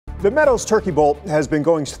The Meadows Turkey Bowl has been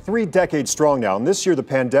going 3 decades strong now, and this year the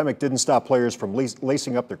pandemic didn't stop players from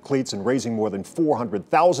lacing up their cleats and raising more than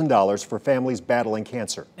 $400,000 for families battling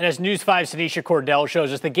cancer. And as News 5's Tanisha Cordell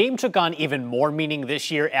shows us, the game took on even more meaning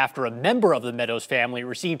this year after a member of the Meadows family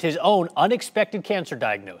received his own unexpected cancer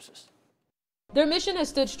diagnosis. Their mission has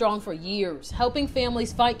stood strong for years, helping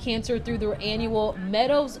families fight cancer through their annual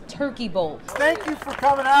Meadows Turkey Bowl. Thank you for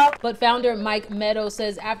coming out. But founder Mike Meadows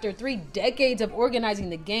says after 3 decades of organizing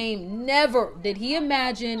the game, never did he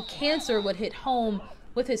imagine cancer would hit home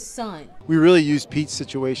with his son. We really used Pete's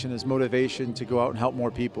situation as motivation to go out and help more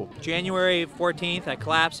people. January 14th, I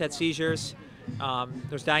collapsed, had seizures.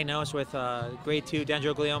 Was diagnosed with a grade 2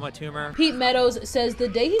 dendroglioma tumor. Pete Meadows says the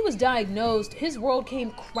day he was diagnosed, his world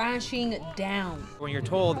came crashing down. When you're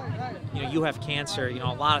told, you have cancer,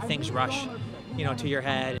 a lot of things rush, to your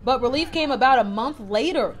head. But relief came about a month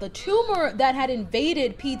later. The tumor that had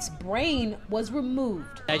invaded Pete's brain was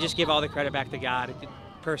removed. I just give all the credit back to God,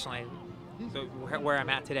 personally, where I'm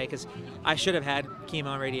at today, because I should have had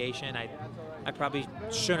chemo and radiation. I probably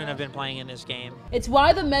shouldn't have been playing in this game. It's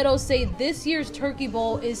why the Meadows say this year's Turkey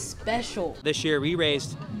Bowl is special. This year we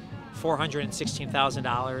raised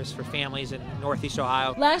 $416,000 for families in Northeast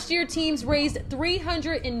Ohio. Last year, teams raised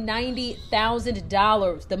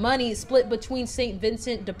 $390,000. The money split between St.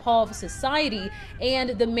 Vincent de Paul Society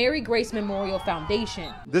and the Mary Grace Memorial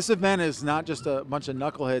Foundation. This event is not just a bunch of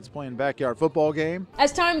knuckleheads playing backyard football game.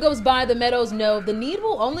 As time goes by, the Meadows know the need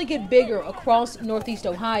will only get bigger across Northeast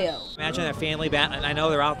Ohio. Imagine a family and I know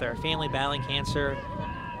they're out there, family battling cancer.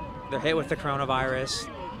 They're hit with the coronavirus.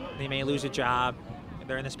 They may lose a job.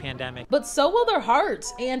 They're in this pandemic. But so will their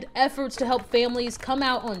hearts and efforts to help families come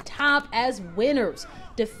out on top as winners,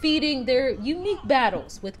 defeating their unique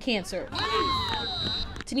battles with cancer.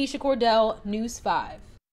 Tanisha Cordell, News 5.